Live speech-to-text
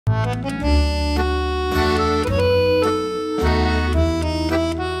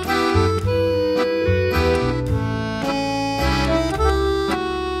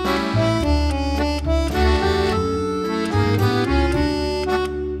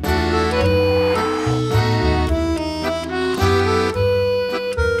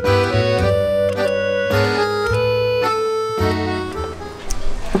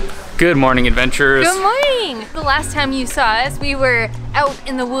Good morning, adventurers. Good morning. The last time you saw us, we were out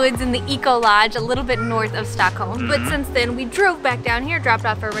in the woods in the Eco Lodge, a little bit north of Stockholm. But since then, we drove back down here, dropped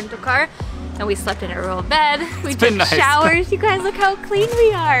off our rental car, and we slept in a real bed. We took showers. You guys, look how clean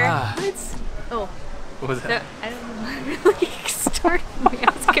we are. Oh. What was that? I don't know. It really started me.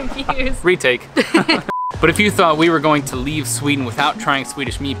 I was confused. Retake. But if you thought we were going to leave Sweden without trying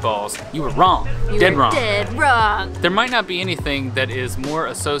Swedish meatballs, you were wrong. Dead wrong. Dead wrong. There might not be anything that is more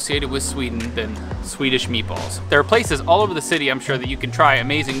associated with Sweden than Swedish meatballs. There are places all over the city, I'm sure, that you can try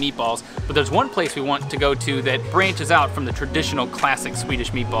amazing meatballs, but there's one place we want to go to that branches out from the traditional classic Swedish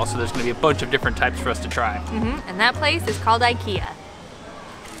meatballs, so there's gonna be a bunch of different types for us to try. And that place is called IKEA.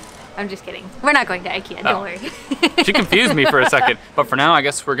 I'm just kidding. We're not going to IKEA, don't worry. She confused me for a second, but for now, I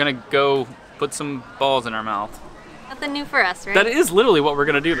guess we're gonna go put some balls in our mouth. Nothing new for us, right? That is literally what we're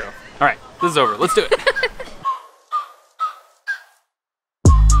gonna do though. All right, this is over, let's do it.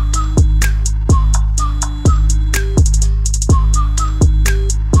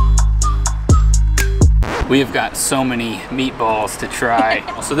 We have got so many meatballs to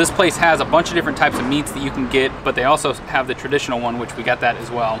try. So this place has a bunch of different types of meats that you can get, but they also have the traditional one, which we got that as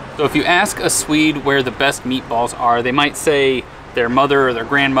well. So if you ask a Swede where the best meatballs are, they might say their mother or their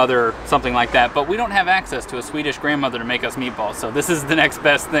grandmother or something like that, but we don't have access to a Swedish grandmother to make us meatballs, so this is the next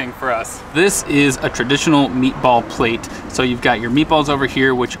best thing for us. This is a traditional meatball plate. So you've got your meatballs over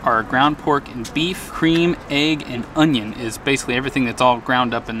here, which are ground pork and beef, cream, egg, and onion is basically everything that's all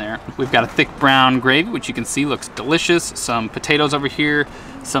ground up in there. We've got a thick brown gravy, which you can see looks delicious, some potatoes over here,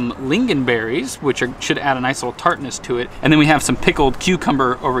 some lingonberries, which should add a nice little tartness to it. And then we have some pickled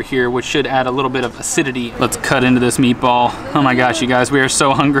cucumber over here, which should add a little bit of acidity. Let's cut into this meatball. Oh my gosh, you guys, we are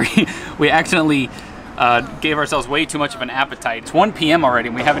so hungry. We accidentally gave ourselves way too much of an appetite. It's 1 p.m. already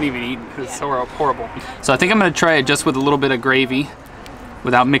and we haven't even eaten. It's so horrible. So I think I'm gonna try it just with a little bit of gravy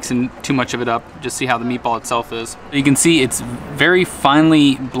without mixing too much of it up, just see how the meatball itself is. You can see it's very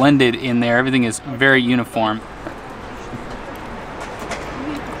finely blended in there. Everything is very uniform.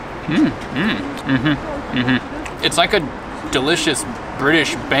 It's like a delicious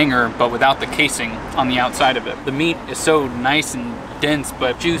British banger, but without the casing on the outside of it. The meat is so nice and dense,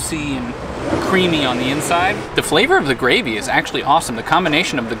 but juicy and creamy on the inside. The flavor of the gravy is actually awesome. The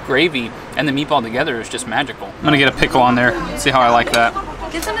combination of the gravy and the meatball together is just magical. I'm gonna get a pickle on there, see how I like that.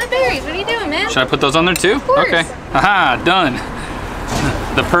 Get some of the berries, what are you doing, man? Should I put those on there too? Of course. Okay, aha, done.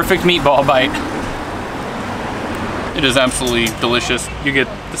 The perfect meatball bite. It is absolutely delicious. You get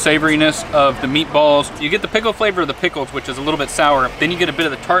the savoriness of the meatballs. You get the pickle flavor of the pickles, which is a little bit sour. Then you get a bit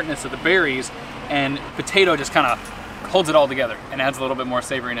of the tartness of the berries, and potato just kind of holds it all together and adds a little bit more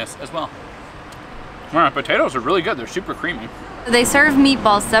savoriness as well. All right, potatoes are really good. They're super creamy. They serve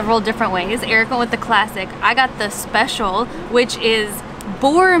meatballs several different ways. Eric went with the classic. I got the special, which is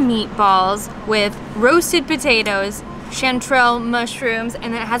boar meatballs with roasted potatoes, chanterelle mushrooms,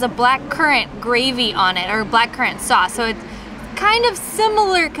 and then it has a blackcurrant gravy on it, or blackcurrant sauce. So it's kind of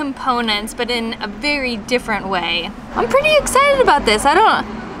similar components, but in a very different way. I'm pretty excited about this.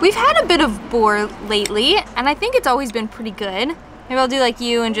 We've had a bit of boar lately, and I think it's always been pretty good. Maybe I'll do like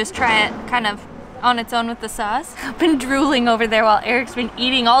you and just try it kind of on its own with the sauce. I've been drooling over there while Eric's been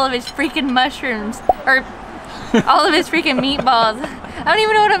eating all of his freaking mushrooms, or all of his freaking meatballs. I don't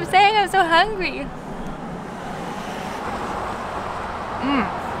even know what I'm saying, I'm so hungry.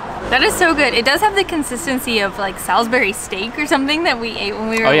 That is so good. It does have the consistency of like Salisbury steak or something that we ate when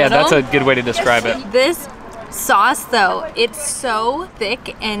we were little. Oh yeah, that's a good way to describe it. This sauce though, it's so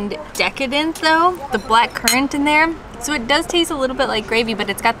thick and decadent though, the black currant in there. So it does taste a little bit like gravy, but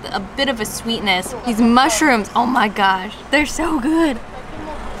it's got a bit of a sweetness. These mushrooms, oh my gosh, they're so good.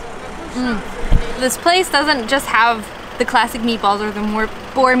 This place doesn't just have the classic meatballs or the more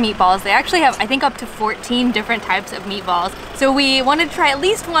boar meatballs. They actually have, I think, up to 14 different types of meatballs. So we wanted to try at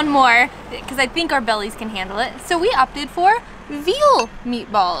least one more because I think our bellies can handle it. So we opted for veal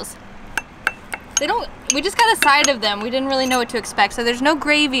meatballs. We just got a side of them. We didn't really know what to expect. So there's no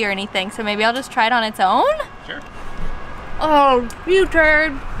gravy or anything. So maybe I'll just try it on its own. Sure. Oh, you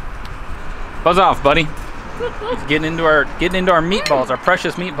turd. Buzz off, buddy. Getting into our meatballs, our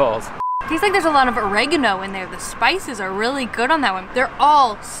precious meatballs. Tastes like there's a lot of oregano in there. The spices are really good on that one. They're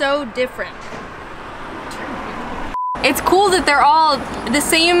all so different. It's cool that they're all the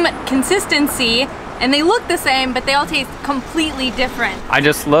same consistency and they look the same, but they all taste completely different. I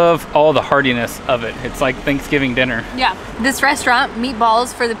just love all the heartiness of it. It's like Thanksgiving dinner. Yeah. This restaurant,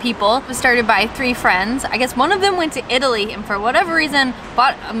 Meatballs for the People, was started by 3 friends. I guess one of them went to Italy and for whatever reason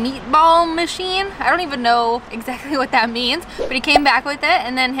bought a meatball machine. I don't even know exactly what that means, but he came back with it,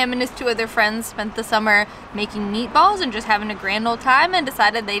 and then him and his 2 other friends spent the summer making meatballs and just having a grand old time, and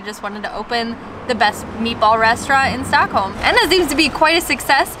decided they just wanted to open the best meatball restaurant in Stockholm. And it seems to be quite a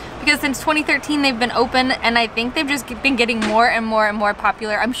success, because since 2013 they've been open, and I think they've just been getting more and more and more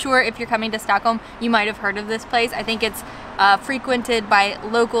popular. I'm sure if you're coming to Stockholm, you might have heard of this place. I think it's frequented by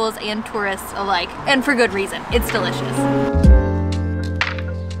locals and tourists alike, and for good reason. It's delicious.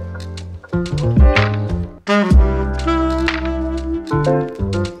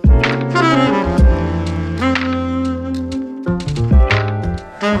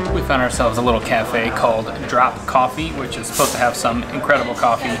 We found ourselves a little cafe called Drop Coffee, which is supposed to have some incredible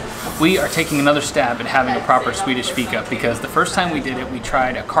coffee. We are taking another stab at having a proper Swedish fika, because the first time we did it, we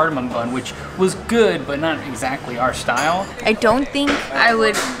tried a cardamom bun, which was good, but not exactly our style. I don't think I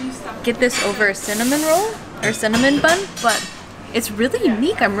would get this over a cinnamon roll or cinnamon bun, but it's really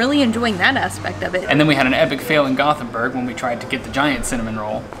unique. I'm really enjoying that aspect of it. And then we had an epic fail in Gothenburg when we tried to get the giant cinnamon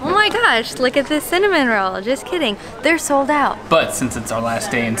roll. Oh my gosh, look at this cinnamon roll. Just kidding. They're sold out. But since it's our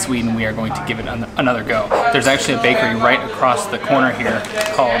last day in Sweden, we are going to give it another go. There's actually a bakery right across the corner here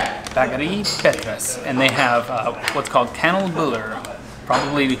called Bageri Petrus, and they have what's called kanelbullar.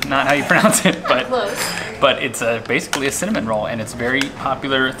 Probably not how you pronounce it, but it's basically a cinnamon roll, and it's a very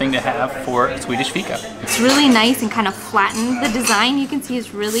popular thing to have for Swedish fika. It's really nice and kind of flattened. The design you can see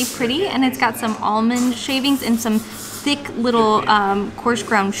is really pretty, and it's got some almond shavings and some thick little coarse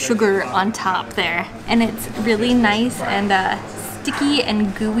ground sugar on top there. And it's really nice and sticky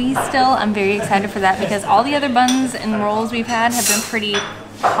and gooey still. I'm very excited for that, because all the other buns and rolls we've had have been pretty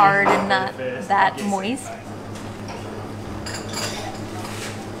hard and not that moist.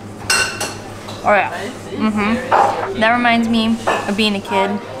 Oh yeah. That reminds me of being a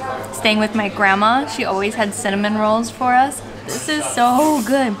kid, staying with my grandma. She always had cinnamon rolls for us. This is so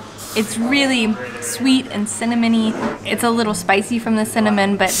good. It's really sweet and cinnamony. It's a little spicy from the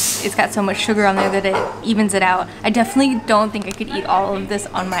cinnamon, but it's got so much sugar on there that it evens it out. I definitely don't think I could eat all of this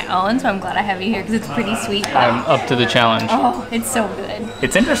on my own, so I'm glad I have you here, because it's pretty sweet. I'm up to the challenge. Oh, it's so good.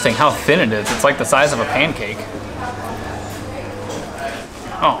 It's interesting how thin it is. It's like the size of a pancake.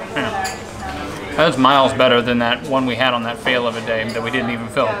 Oh, man. That's miles better than that one we had on that fail of a day that we didn't even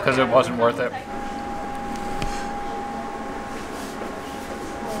film, because it wasn't worth it.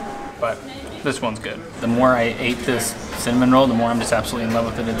 But this one's good. The more I ate this cinnamon roll, the more I'm just absolutely in love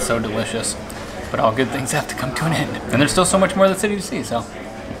with it. It's so delicious. But all good things have to come to an end. And there's still so much more of the city to see, so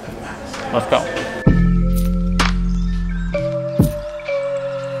let's go.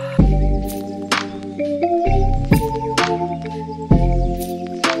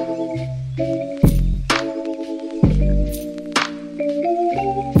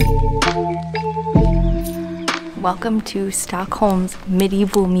 Welcome to Stockholm's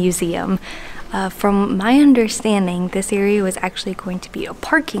Medieval Museum. From my understanding, this area was actually going to be a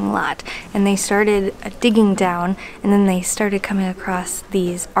parking lot, and they started digging down, and then they started coming across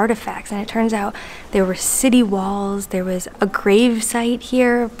these artifacts, and it turns out there were city walls, there was a grave site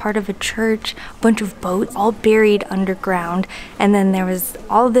here, part of a church, a bunch of boats, all buried underground, and then there was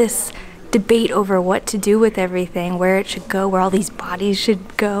all this debate over what to do with everything, where it should go, where all these bodies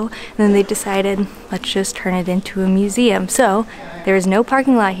should go, and then they decided, let's just turn it into a museum. So there is no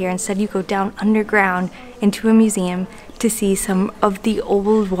parking lot here. Instead, you go down underground into a museum to see some of the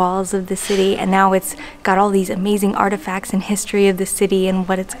old walls of the city, and now it's got all these amazing artifacts and history of the city and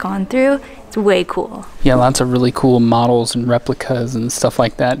what it's gone through. It's way cool. Yeah, lots of really cool models and replicas and stuff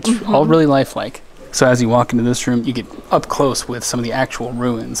like that. It's all really lifelike. So as you walk into this room, you get up close with some of the actual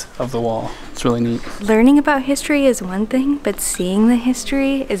ruins of the wall. It's really neat. Learning about history is one thing, but seeing the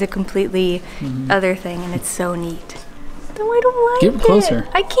history is a completely other thing, and it's so neat. No, I don't like it. Get closer.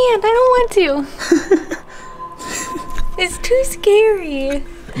 I can't. I don't want to. It's too scary.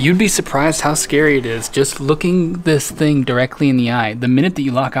 You'd be surprised how scary it is just looking this thing directly in the eye. The minute that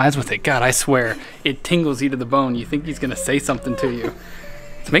you lock eyes with it, God, I swear, it tingles you to the bone. You think he's going to say something to you.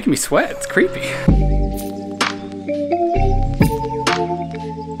 It's making me sweat. It's creepy.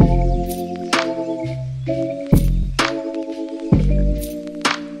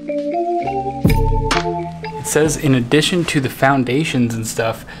 It says in addition to the foundations and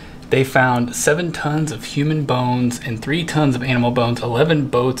stuff, they found 7 tons of human bones and 3 tons of animal bones, 11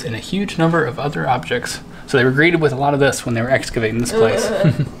 boats, and a huge number of other objects. So they were greeted with a lot of this when they were excavating this place.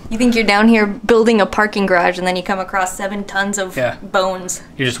 You think you're down here building a parking garage and then you come across 7 tons of bones.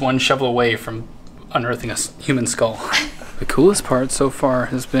 You're just one shovel away from unearthing a human skull. The coolest part so far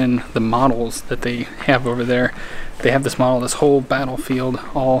has been the models that they have over there. They have this model, this whole battlefield,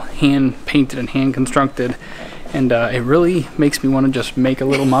 all hand painted and hand constructed. And it really makes me want to just make a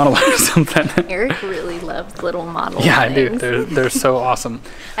little model or something. Eric really loves little models. Yeah, I do. They're so awesome.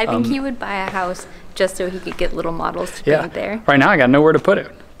 I think he would buy a house just so he could get little models to paint there. Right now I got nowhere to put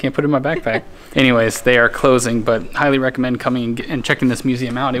it. Can't put it in my backpack. Anyways, they are closing, but highly recommend coming and checking this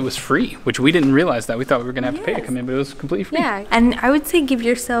museum out. It was free, which we didn't realize that. We thought we were going to have to pay to come in, but it was completely free. Yeah, and I would say give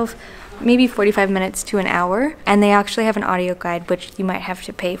yourself maybe 45 minutes to an hour, and they actually have an audio guide, which you might have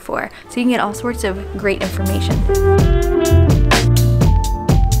to pay for. So you can get all sorts of great information.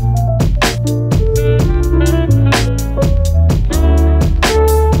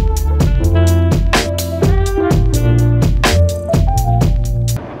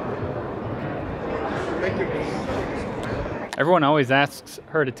 Everyone always asks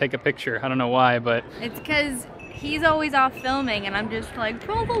her to take a picture. I don't know why, but... It's because he's always off filming and I'm just like,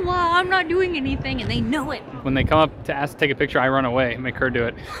 blah, blah, blah, I'm not doing anything, and they know it. When they come up to ask to take a picture, I run away and make her do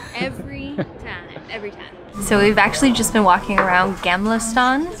it. Every time. So we've actually just been walking around Gamla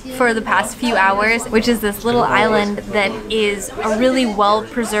Stan for the past few hours, which is this little island that is a really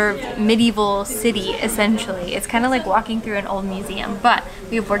well-preserved medieval city, essentially. It's kind of like walking through an old museum, but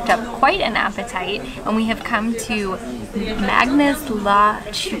we have worked up quite an appetite, and we have come to Magnus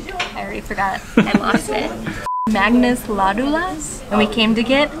shoot, I already forgot, I lost it. Magnus Ladulas, and we came to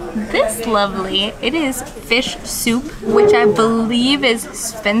get this lovely, it is fish soup, which I believe is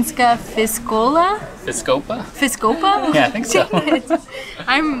Svenska Fiskola. Fiskopa? Fiskopa? Yeah, I think so.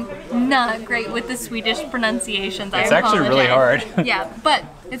 I'm not great with the Swedish pronunciations. It's actually really hard. Yeah, but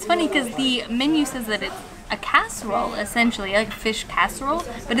it's funny because the menu says that it's a casserole, essentially, like a fish casserole,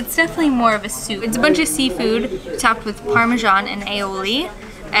 but it's definitely more of a soup. It's a bunch of seafood topped with Parmesan and aioli,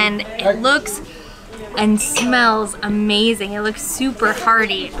 and it looks and smells amazing. It looks super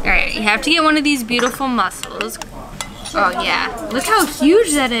hearty. All right, you have to get one of these beautiful mussels. Oh yeah, look how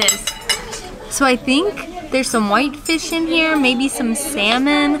huge that is. So I think there's some white fish in here, maybe some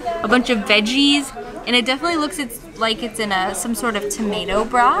salmon, a bunch of veggies, and it definitely looks like it's in some sort of tomato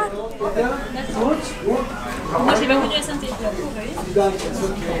broth.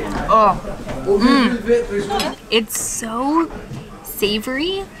 Oh, it's so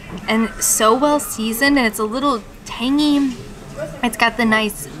savory and so well seasoned, and it's a little tangy. It's got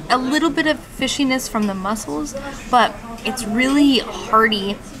a little bit of fishiness from the mussels, but it's really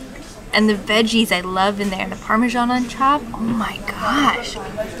hearty. And the veggies I love in there, and the Parmesan on top. Oh my gosh,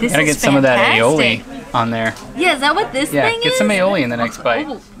 this Gotta is get some of that aioli on there. Yeah, is that what this thing is? Yeah, get some aioli in the next bite.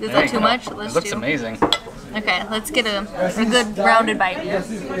 Oh, is that too much? It looks amazing. Okay, let's get a good rounded bite.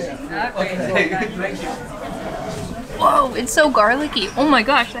 Whoa, it's so garlicky. Oh my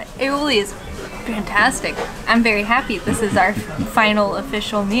gosh, that aioli is fantastic. I'm very happy this is our final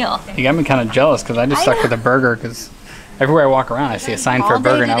official meal. You got me kind of jealous because I just stuck with a burger because everywhere I walk around I see a sign for a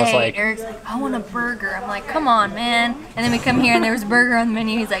burger and I was like... Eric's like, I want a burger. I'm like, come on, man. And then we come here and there was a burger on the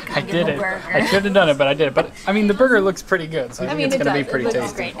menu. He's like, I did it. Burger. I should have done it, but I did it. But I mean, the burger looks pretty good, so I think it's going to be pretty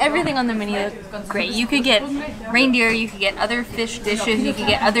tasty. Great. Everything on the menu looks great. You could get reindeer, you could get other fish dishes, you could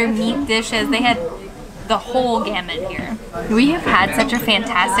get other meat dishes. They had the whole gamut here. We have had such a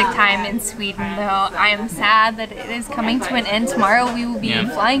fantastic time in Sweden, though. I am sad that it is coming to an end. Tomorrow we will be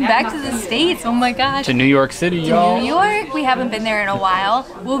flying back to the States. Oh my gosh. To New York City, y'all. New York. We haven't been there in a while.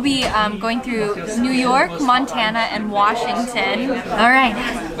 We'll be going through New York, Montana, and Washington. All right.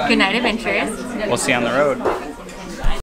 Good night, adventurers. We'll see you on the road.